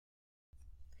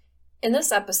In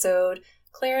this episode,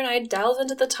 Claire and I delve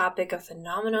into the topic of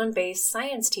phenomenon-based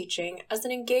science teaching as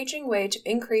an engaging way to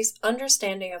increase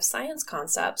understanding of science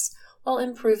concepts while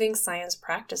improving science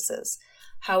practices.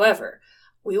 However,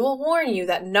 we will warn you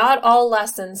that not all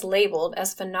lessons labeled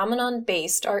as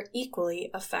phenomenon-based are equally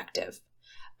effective.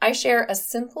 I share a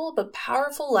simple but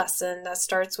powerful lesson that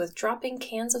starts with dropping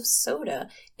cans of soda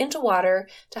into water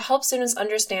to help students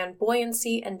understand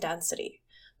buoyancy and density.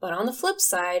 But on the flip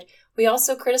side, we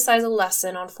also criticize a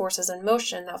lesson on forces in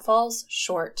motion that falls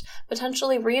short,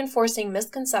 potentially reinforcing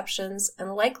misconceptions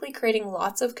and likely creating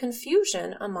lots of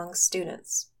confusion among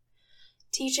students.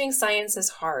 Teaching science is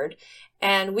hard,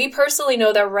 and we personally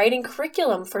know that writing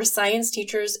curriculum for science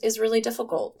teachers is really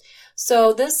difficult.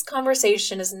 So this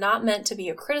conversation is not meant to be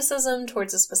a criticism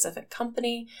towards a specific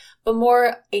company, but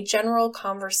more a general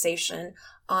conversation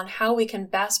on how we can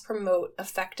best promote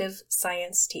effective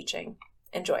science teaching.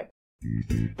 Enjoy.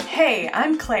 Hey,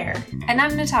 I'm Claire. And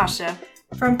I'm Natasha.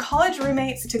 From college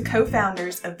roommates to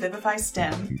co-founders of Vivify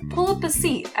STEM, Pull up a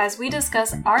seat as we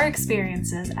discuss our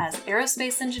experiences as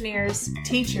aerospace engineers,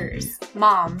 teachers,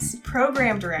 moms,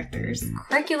 program directors,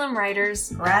 curriculum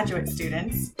writers, graduate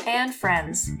students, and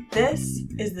friends. This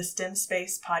is the STEM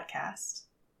Space Podcast.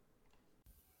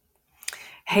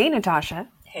 Hey, Natasha.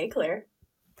 Hey, Claire.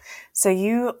 So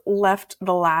you left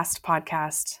the last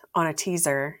podcast on a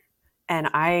teaser, and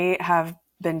I have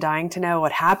been dying to know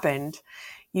what happened.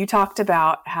 You talked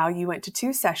about how you went to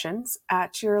 2 sessions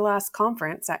at your last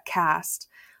conference at CAST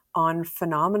on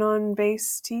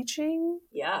phenomenon-based teaching.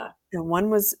 Yeah. And one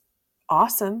was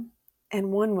awesome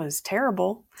and one was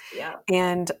terrible. Yeah.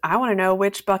 And I want to know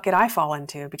which bucket I fall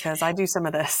into because I do some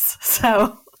of this.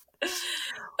 So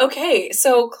Okay,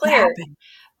 so Claire, what happened?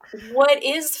 what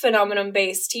is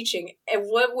phenomenon-based teaching, and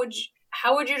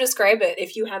how would you describe it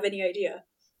if you have any idea?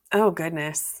 Oh,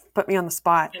 goodness. Put me on the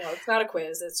spot. It's not a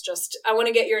quiz. It's just, I want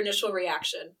to get your initial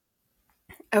reaction.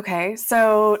 Okay,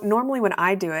 so normally when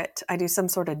I do it, I do some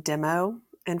sort of demo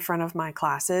in front of my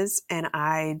classes, and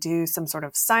I do some sort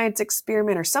of science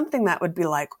experiment or something that would be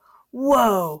like,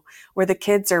 whoa, where the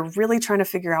kids are really trying to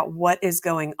figure out what is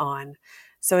going on.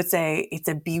 So it's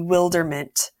a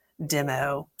bewilderment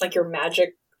demo. Like your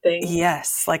magic thing?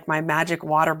 Yes, like my magic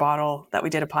water bottle that we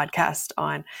did a podcast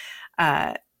on.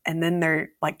 And then they're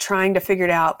like trying to figure it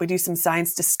out. We do some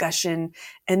science discussion,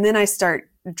 and then I start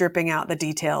dripping out the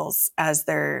details as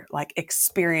they're like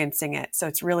experiencing it. So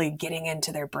it's really getting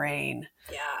into their brain.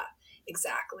 Yeah,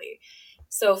 exactly.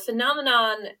 So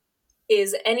phenomenon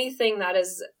is anything that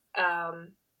is,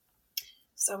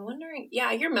 so I'm wondering,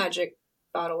 yeah, your magic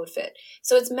bottle would fit.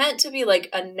 So it's meant to be like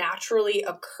a naturally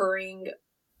occurring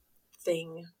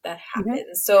thing that happens.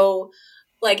 Mm-hmm. So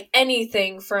like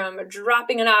anything from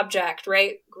dropping an object,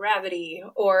 right? Gravity,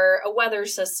 or a weather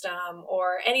system,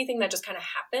 or anything that just kind of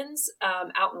happens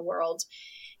out in the world.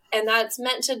 And that's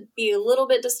meant to be a little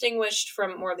bit distinguished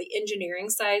from more of the engineering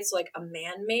side, so like a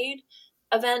man-made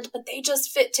event, but they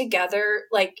just fit together.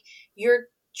 Like your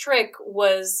trick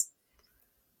was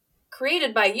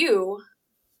created by you,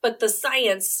 but the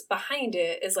science behind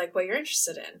it is like what you're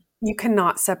interested in. You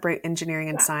cannot separate engineering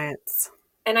and science.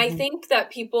 And I think that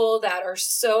people that are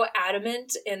so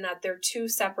adamant in that they're 2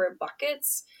 separate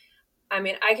buckets, I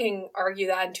mean, I can argue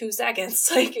that in 2 seconds.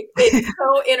 Like, it's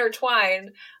so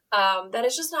intertwined that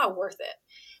it's just not worth it.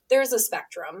 There's a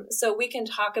spectrum. So we can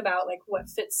talk about like what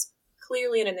fits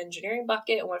clearly in an engineering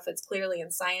bucket and what fits clearly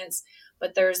in science.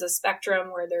 But there's a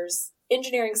spectrum where there's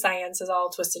engineering science is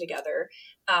all twisted together.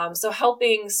 So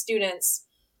helping students,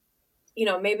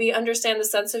 maybe understand the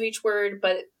sense of each word,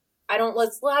 but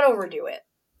let's not overdo it.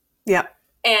 Yeah.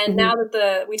 And now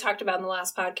that we talked about in the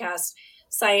last podcast,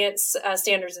 science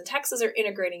standards in Texas are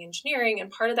integrating engineering. And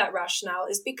part of that rationale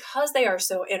is because they are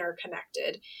so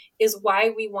interconnected is why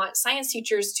we want science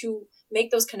teachers to make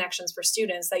those connections for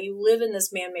students, that you live in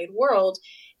this man-made world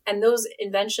and those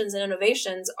inventions and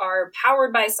innovations are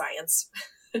powered by science.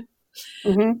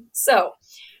 So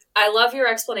I love your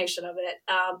explanation of it.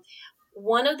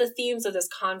 One of the themes of this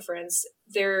conference,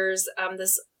 there's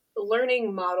this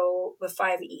learning model, the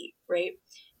 5E, right?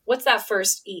 What's that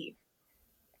first E?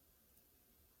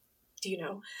 Do you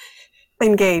know?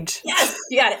 Engage. Yes,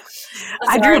 you got it.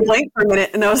 I drew a blank for a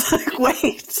minute and I was like,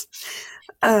 wait.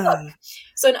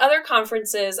 So in other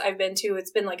conferences I've been to,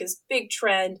 it's been like this big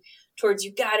trend towards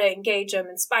you got to engage them,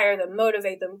 inspire them,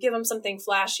 motivate them, give them something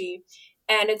flashy.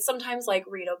 And it's sometimes like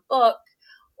read a book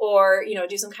or,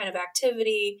 do some kind of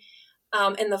activity.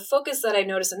 And the focus that I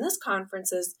noticed in this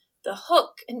conference is the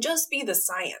hook and just be the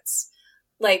science.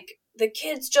 Like the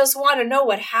kids just want to know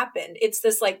what happened. It's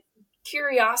this like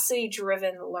curiosity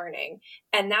driven learning.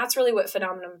 And that's really what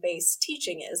phenomenon based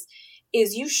teaching is.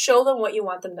 is you show them what you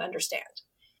want them to understand.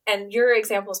 And your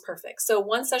example is perfect. So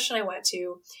one session I went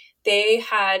to, they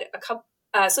had a couple,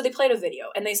 so they played a video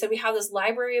and they said, we have this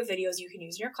library of videos you can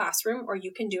use in your classroom or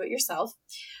you can do it yourself.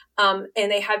 And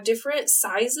they have different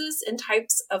sizes and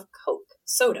types of Coke,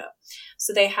 soda.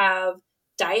 So they have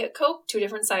Diet Coke, 2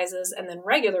 different sizes, and then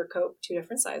regular Coke, 2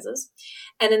 different sizes.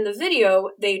 And in the video,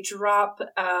 they drop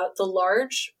the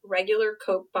large regular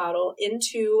Coke bottle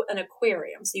into an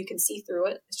aquarium. So you can see through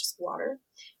it. It's just water.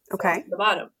 Okay. At the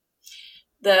bottom.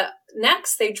 The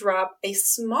next, they drop a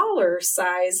smaller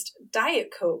sized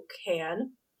Diet Coke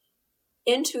can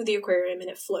into the aquarium and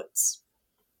it floats.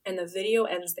 And the video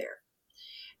ends there.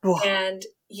 Whoa. And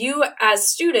you as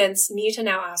students need to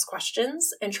now ask questions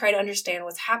and try to understand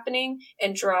what's happening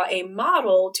and draw a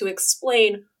model to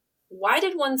explain, why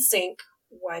did one sink?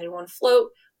 Why did one float?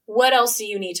 What else do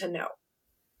you need to know?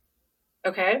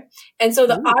 Okay. And so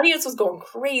the audience was going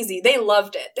crazy. They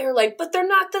loved it. They're like, but they're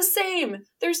not the same.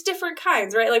 There's different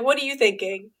kinds, right? Like, what are you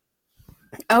thinking?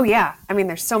 Oh, yeah. I mean,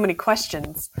 there's so many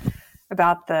questions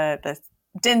about the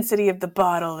density of the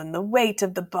bottle and the weight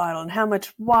of the bottle and how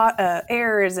much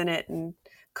air is in it and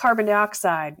carbon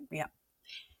dioxide. Yeah.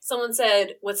 Someone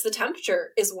said, what's the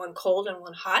temperature? Is one cold and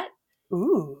one hot?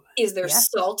 Ooh. Is there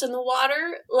salt in the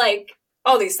water? Like,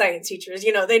 all these science teachers,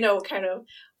 they know kind of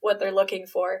what they're looking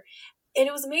for. And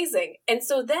it was amazing. And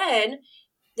so then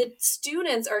the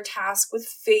students are tasked with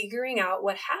figuring out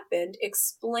what happened,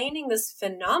 explaining this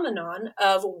phenomenon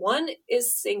of one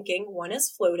is sinking, one is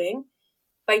floating,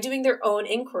 by doing their own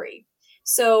inquiry.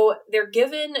 So they're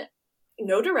given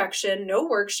no direction, no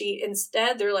worksheet.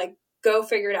 Instead, they're like, go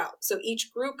figure it out. So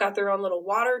each group got their own little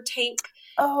water tank.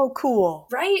 Oh, cool.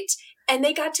 Right? And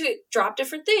they got to drop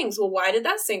different things. Well, why did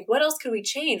that sink? What else could we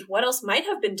change? What else might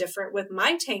have been different with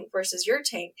my tank versus your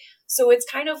tank? So it's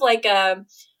kind of like a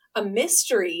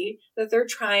mystery that they're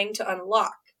trying to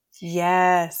unlock.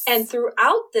 Yes. And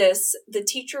throughout this, the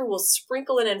teacher will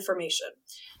sprinkle in information.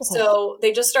 So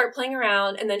they just start playing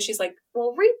around and then she's like,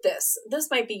 well, read this. This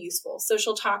might be useful. So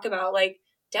she'll talk about like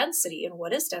density and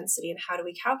what is density and how do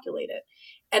we calculate it?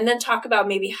 And then talk about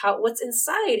maybe what's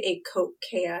inside a Coke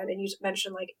can. And you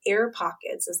mentioned like air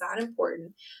pockets. Is that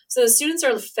important? So the students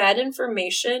are fed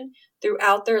information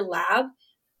throughout their lab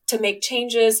to make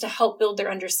changes, to help build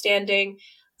their understanding.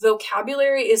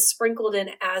 Vocabulary is sprinkled in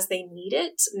as they need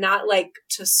it, not like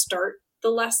to start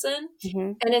the lesson.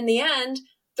 Mm-hmm. And in the end,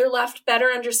 they're left better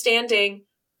understanding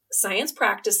science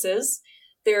practices.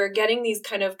 They're getting these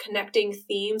kind of connecting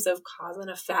themes of cause and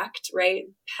effect, right?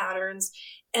 Patterns.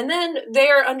 And then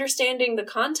they're understanding the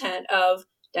content of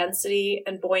density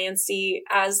and buoyancy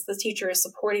as the teacher is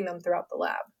supporting them throughout the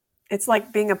lab. It's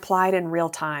like being applied in real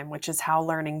time, which is how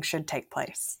learning should take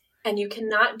place. And you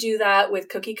cannot do that with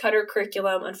cookie cutter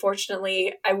curriculum.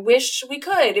 Unfortunately, I wish we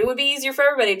could. It would be easier for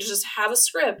everybody to just have a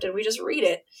script and we just read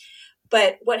it.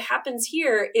 But what happens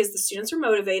here is the students are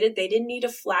motivated. They didn't need a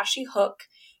flashy hook.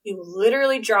 You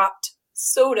literally dropped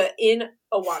soda in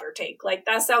a water tank. Like,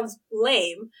 that sounds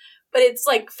lame, but it's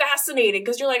like fascinating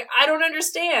because you're like, I don't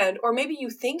understand. Or maybe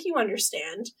you think you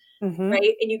understand,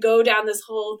 right? And you go down this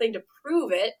whole thing to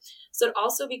prove it. So it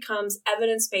also becomes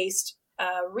evidence-based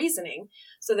reasoning.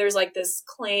 So there's like this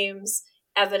claims,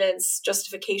 evidence,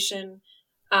 justification,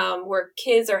 where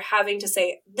kids are having to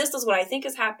say, this is what I think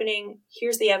is happening.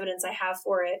 Here's the evidence I have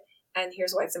for it. And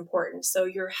here's why it's important. So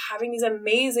you're having these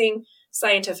amazing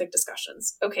scientific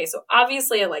discussions. Okay, so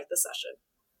obviously I like this session.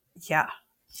 Yeah.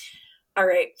 All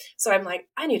right. So I'm like,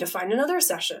 I need to find another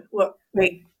session. Well,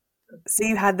 wait. So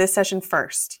you had this session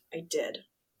first? I did.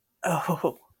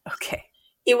 Oh, okay.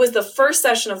 It was the first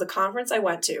session of the conference I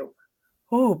went to.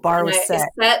 Oh, bar was set.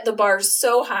 I set the bar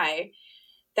so high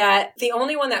that the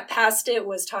only one that passed it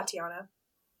was Tatiana.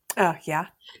 Oh, yeah.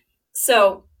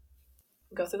 So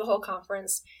go through the whole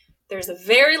conference. There's a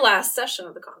very last session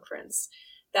of the conference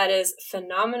that is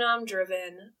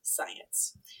phenomenon-driven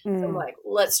science. So I'm like,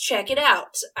 let's check it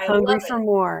out. I Hungry love it. for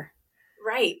more.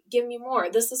 Right. Give me more.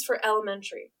 This is for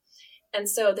elementary. And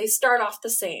so they start off the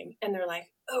same and they're like,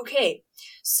 okay,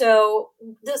 so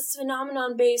this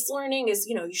phenomenon-based learning is,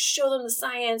 you show them the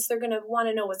science. They're going to want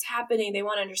to know what's happening. They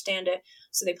want to understand it.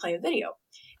 So they play a video.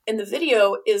 And the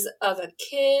video is of a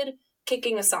kid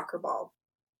kicking a soccer ball.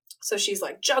 So she's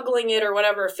like juggling it or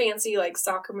whatever, fancy like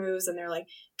soccer moves. And they're like,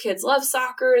 kids love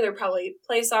soccer. They're probably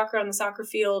play soccer on the soccer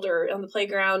field or on the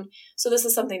playground. So this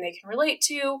is something they can relate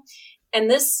to. And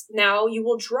this, now you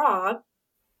will draw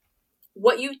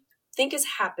what you think is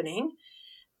happening.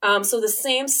 So the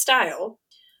same style,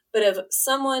 but of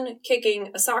someone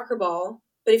kicking a soccer ball.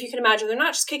 But if you can imagine, they're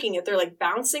not just kicking it, they're like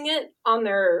bouncing it on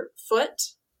their foot.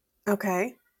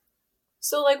 Okay.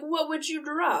 So like, what would you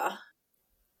draw?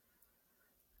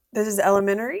 This is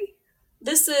elementary?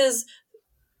 This is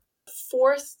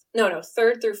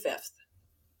third through fifth.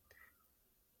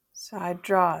 So I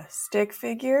draw a stick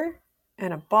figure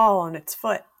and a ball on its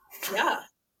foot. Yeah.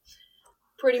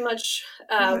 Pretty much.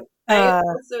 I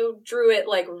also drew it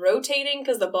like rotating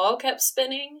because the ball kept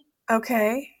spinning.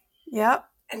 Okay. Yep.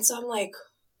 And so I'm like,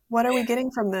 what are we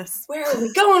getting from this? Where are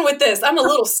we going with this? I'm a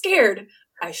little scared.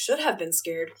 I should have been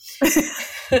scared.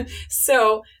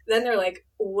 So then they're like,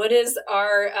 what is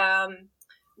our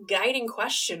guiding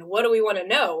question? What do we want to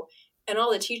know? And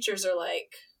all the teachers are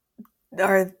like,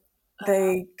 are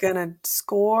they gonna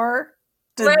score?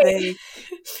 Right.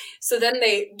 So then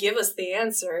they give us the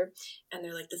answer, and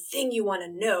they're like, the thing you want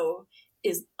to know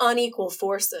is unequal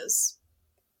forces.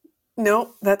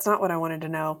 Nope, that's not what I wanted to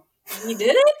know. You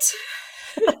didn't?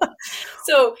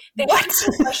 So they asked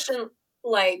a question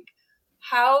like,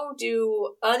 how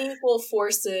do unequal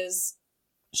forces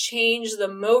change the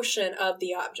motion of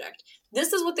the object?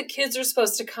 This is what the kids are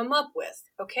supposed to come up with,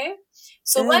 okay?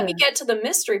 So let me get to the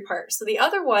mystery part. So the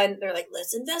other one, they're like,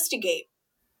 let's investigate.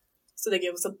 So they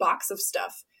give us a box of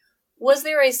stuff. Was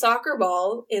there a soccer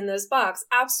ball in this box?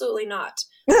 Absolutely not.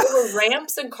 There were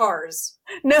ramps and cars.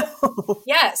 No.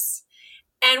 Yes.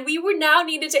 And we were now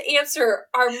needed to answer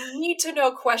our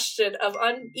need-to-know question of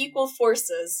unequal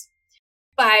forces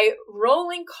by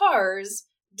rolling cars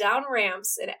down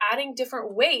ramps and adding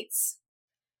different weights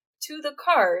to the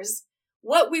cars.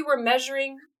 What we were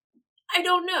measuring, I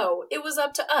don't know. It was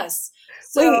up to us.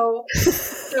 So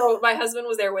my husband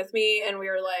was there with me, and we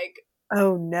were like,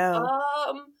 oh no.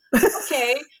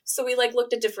 Okay. So we like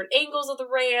looked at different angles of the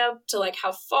ramp to like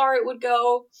how far it would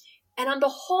go. And on the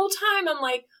whole time, I'm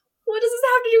like, what does this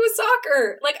have to do with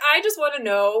soccer? Like, I just want to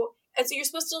know. And so you're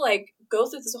supposed to like go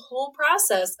through this whole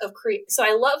process of So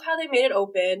I love how they made it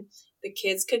open. The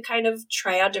kids could kind of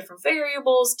try out different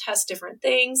variables, test different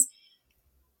things.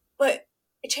 But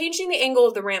changing the angle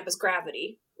of the ramp is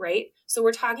gravity, right? So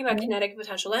we're talking about kinetic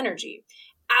potential energy.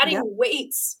 Adding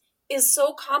weights is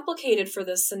so complicated for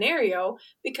this scenario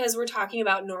because we're talking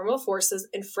about normal forces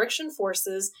and friction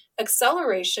forces,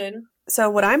 acceleration. So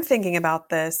what I'm thinking about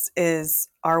this is,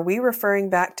 are we referring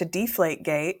back to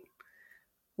Deflategate,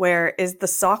 where is the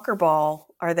soccer ball,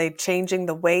 are they changing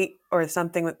the weight or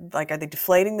something like, are they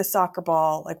deflating the soccer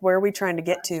ball? Like, where are we trying to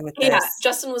get to with this? Yeah,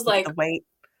 Justin was like, the weight.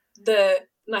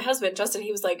 My husband, Justin,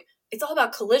 he was like, it's all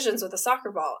about collisions with a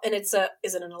soccer ball. And is it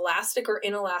an elastic or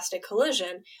inelastic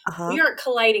collision? We aren't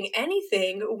colliding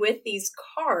anything with these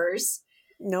cars.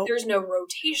 Nope. There's no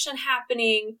rotation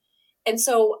happening. And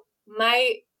so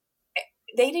they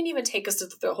didn't even take us through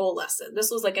the whole lesson. This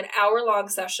was like an hour-long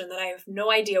session that I have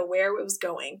no idea where it was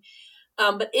going.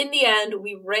 But in the end,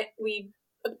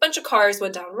 a bunch of cars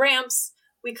went down ramps.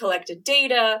 We collected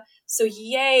data. So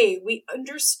yay, we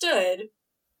understood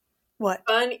what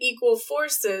unequal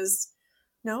forces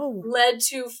led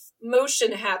to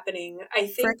motion happening, I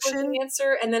think. Friction was the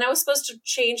answer. And then I was supposed to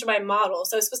change my model.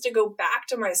 So I was supposed to go back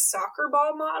to my soccer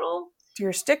ball model. To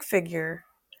your stick figure.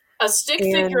 A stick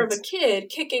figure of a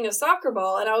kid kicking a soccer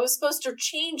ball. And I was supposed to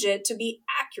change it to be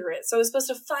accurate. So I was supposed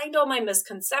to find all my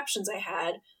misconceptions I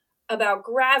had about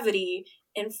gravity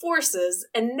and forces.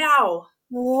 And now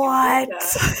what?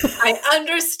 I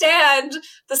understand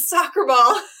the soccer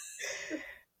ball.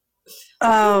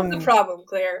 What's the problem,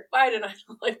 Claire? Why didn't I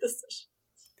not like this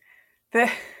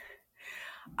session?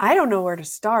 I don't know where to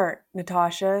start,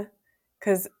 Natasha,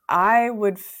 because I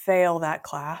would fail that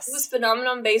class. It was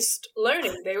phenomenon-based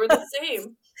learning. They were the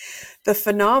same. The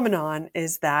phenomenon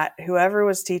is that whoever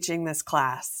was teaching this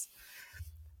class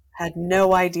had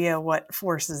no idea what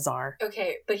forces are.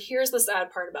 Okay, but here's the sad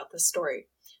part about this story.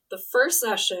 The first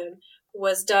session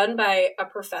was done by a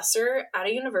professor at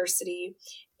a university,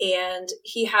 and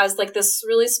he has like this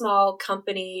really small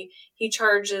company. He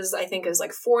charges, I think it was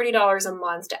like $40 a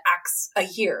month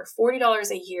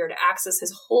 $40 a year to access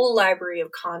his whole library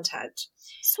of content.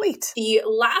 Sweet. The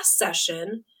last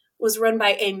session was run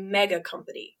by a mega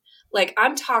company. Like,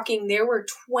 I'm talking, there were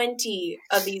 20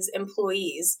 of these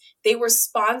employees. They were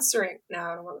sponsoring.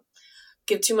 Now, I don't want to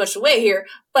give too much away here,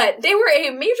 but they were a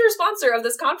major sponsor of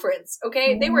this conference,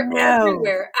 okay? They were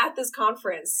everywhere at this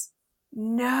conference.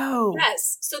 No.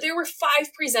 Yes. So there were 5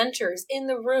 presenters in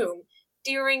the room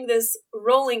during this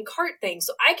rolling cart thing.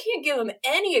 So I can't give them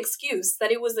any excuse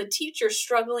that it was a teacher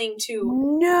struggling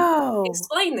to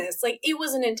explain this. Like, it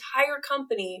was an entire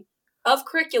company of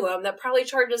curriculum that probably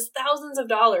charges thousands of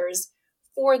dollars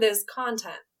for this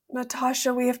content.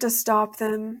 Natasha, we have to stop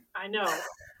them. I know.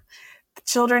 The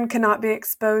children cannot be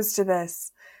exposed to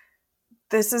this.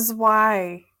 This is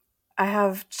why I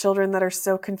have children that are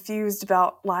so confused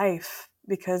about life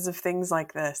because of things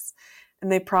like this.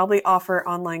 And they probably offer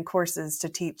online courses to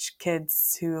teach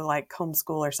kids who like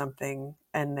homeschool or something,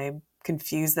 and they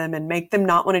confuse them and make them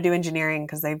not want to do engineering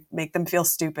because they make them feel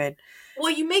stupid.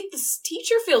 Well, you make this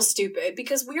teacher feel stupid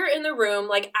because we're in the room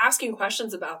like asking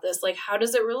questions about this, like how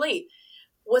does it relate?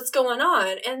 What's going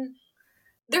on? And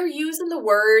they're using the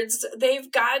words,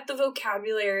 they've got the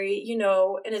vocabulary, you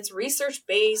know, and it's research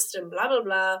based and blah blah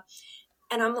blah.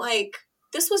 And I'm like,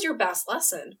 this was your best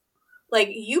lesson. Like,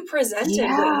 you presented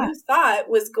what you thought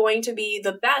was going to be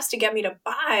the best to get me to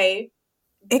buy.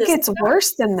 It gets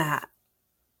worse than that.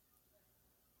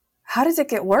 How does it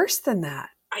get worse than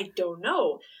that? I don't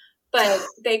know. But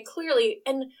they clearly,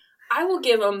 and I will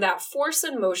give them that force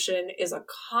and motion is a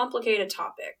complicated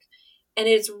topic. And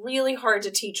it's really hard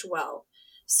to teach well.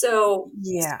 So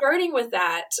starting with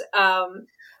that,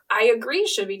 I agree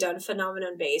should be done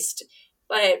phenomenon based.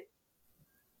 But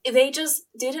they just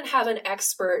didn't have an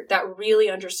expert that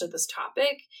really understood this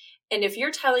topic. And if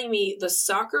you're telling me the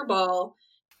soccer ball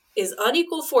is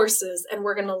unequal forces and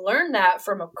we're going to learn that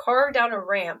from a car down a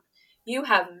ramp, you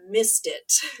have missed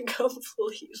it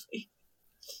completely.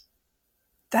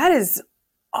 That is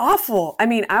awful. I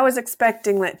mean, I was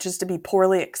expecting that just to be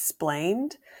poorly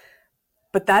explained,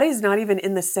 but that is not even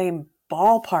in the same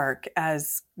ballpark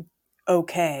as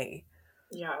okay.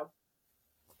 Yeah.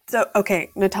 So,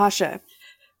 okay, Natasha,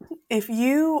 if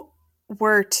you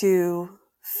were to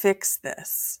fix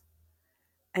this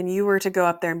and you were to go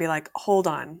up there and be like, hold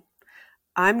on,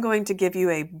 I'm going to give you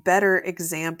a better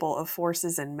example of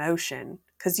forces in motion,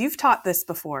 because you've taught this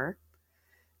before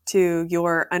to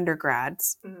your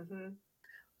undergrads. Mm-hmm.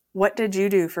 What did you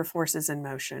do for forces in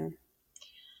motion?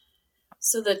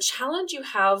 So the challenge you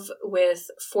have with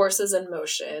forces in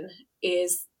motion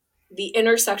is the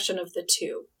intersection of the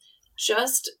two.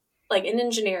 Just like in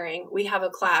engineering, we have a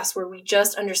class where we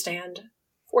just understand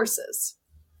forces.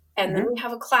 And then we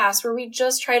have a class where we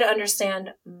just try to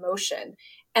understand motion.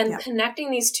 And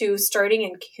connecting these two starting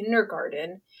in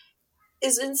kindergarten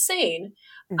is insane.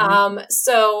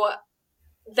 So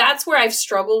that's where I've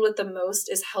struggled with the most,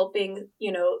 is helping,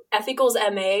 you know, F equals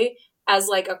MA as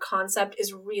like a concept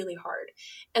is really hard.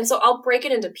 And so I'll break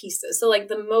it into pieces. So like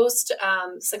the most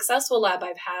successful lab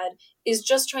I've had is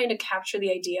just trying to capture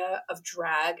the idea of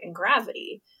drag and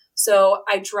gravity. So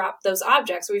I drop those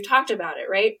objects. We've talked about it,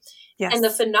 right? Yes. And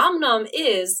the phenomenon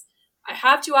is I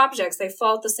have two objects, they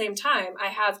fall at the same time. I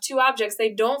have two objects,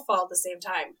 they don't fall at the same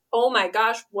time. Oh my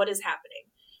gosh, what is happening?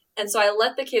 And so I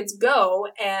let the kids go,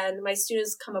 and my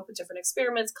students come up with different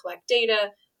experiments, collect data,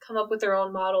 come up with their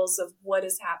own models of what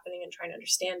is happening and trying to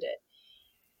understand it.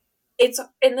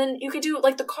 And then you could do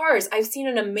like the cars. I've seen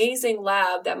an amazing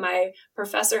lab that my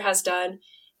professor has done,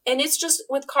 and it's just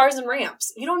with cars and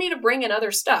ramps. You don't need to bring in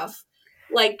other stuff.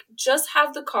 Like, just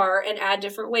have the car and add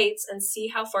different weights and see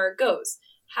how far it goes.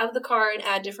 Have the car and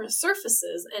add different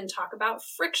surfaces and talk about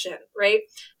friction, right?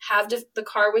 Have the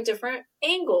car with different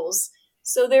angles.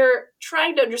 So they're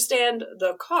trying to understand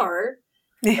the car,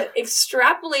 but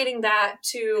extrapolating that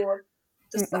to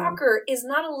the soccer is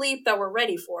not a leap that we're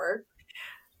ready for.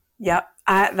 Yep.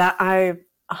 I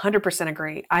 100%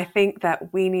 agree. I think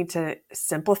that we need to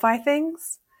simplify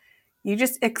things. You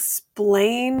just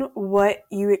explain what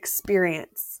you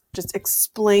experience. Just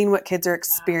explain what kids are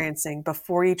experiencing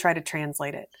before you try to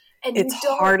translate it. And it's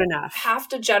hard enough. Have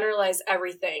to generalize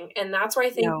everything. And that's where I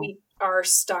think we are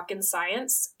stuck in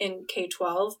science in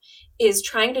K-12, is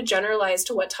trying to generalize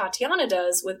to what Tatiana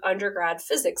does with undergrad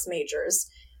physics majors.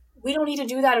 We don't need to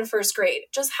do that in first grade.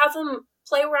 Just have them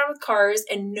play around with cars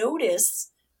and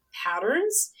notice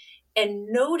patterns and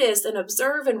notice and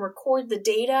observe and record the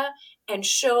data and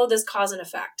show this cause and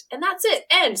effect. And that's it.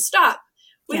 End. Stop.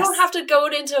 We don't have to go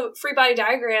into free body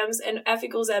diagrams and F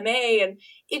equals MA, and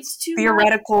it's too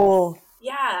theoretical. Much.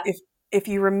 Yeah. If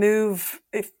you're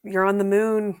on the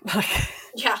moon,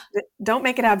 don't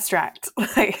make it abstract.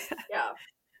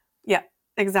 Yeah,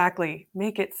 exactly.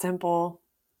 Make it simple.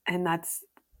 And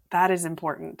that is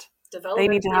important. They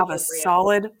need to have a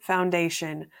solid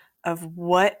foundation of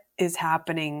what is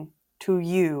happening to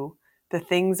you, the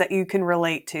things that you can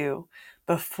relate to,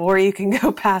 before you can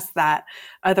go past that.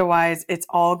 Otherwise, it's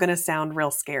all going to sound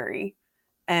real scary.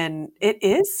 And it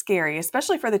is scary,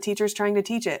 especially for the teachers trying to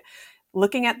teach it.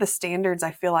 Looking at the standards,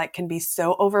 I feel like, can be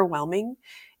so overwhelming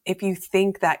if you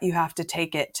think that you have to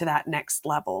take it to that next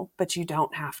level, but you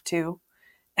don't have to.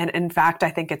 And in fact, I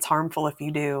think it's harmful if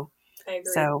you do. I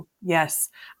agree. So yes,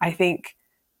 I think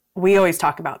we always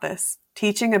talk about this.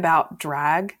 Teaching about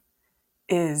drag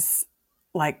is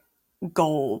like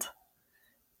gold.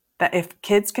 That if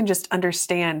kids can just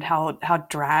understand how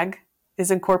drag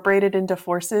is incorporated into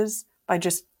forces by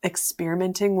just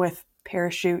experimenting with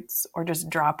parachutes or just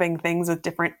dropping things with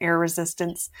different air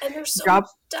resistance. And there's so much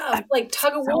stuff, like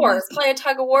tug of war, awesome. Play a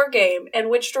tug of war game. And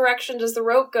which direction does the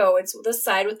rope go? It's the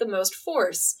side with the most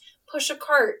force. Push a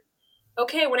cart.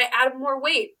 Okay, when I add more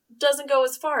weight, it doesn't go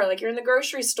as far. Like you're in the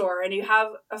grocery store and you have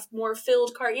a more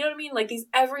filled cart. You know what I mean? Like these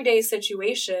everyday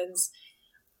situations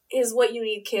is what you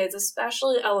need kids,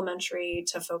 especially elementary,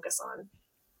 to focus on.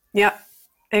 Yep,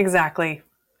 exactly.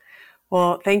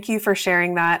 Well, thank you for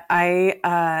sharing that.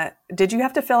 Did you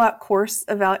have to fill out course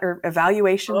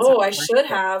evaluations? Oh, I should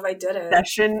have. I didn't.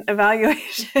 Session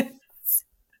evaluations.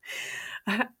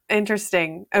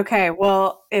 Interesting. Okay.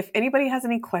 Well, if anybody has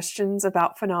any questions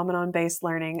about phenomenon-based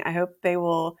learning, I hope they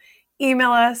will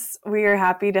email us. We are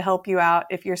happy to help you out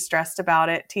if you're stressed about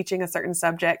it, teaching a certain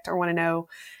subject, or want to know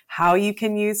how you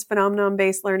can use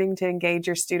phenomenon-based learning to engage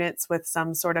your students with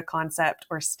some sort of concept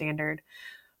or standard.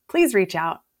 Please reach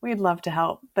out. We'd love to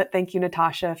help. But thank you,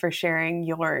 Natasha, for sharing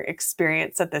your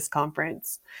experience at this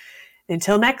conference.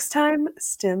 Until next time,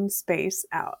 STEM Space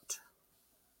out.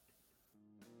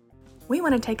 We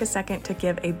want to take a second to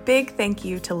give a big thank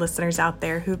you to listeners out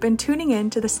there who've been tuning in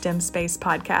to the STEM Space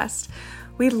podcast.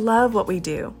 We love what we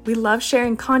do. We love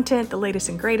sharing content, the latest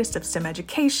and greatest of STEM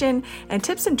education, and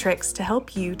tips and tricks to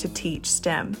help you to teach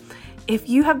STEM. If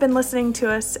you have been listening to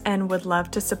us and would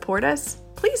love to support us,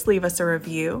 please leave us a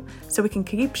review so we can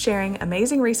keep sharing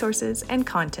amazing resources and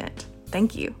content.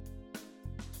 Thank you.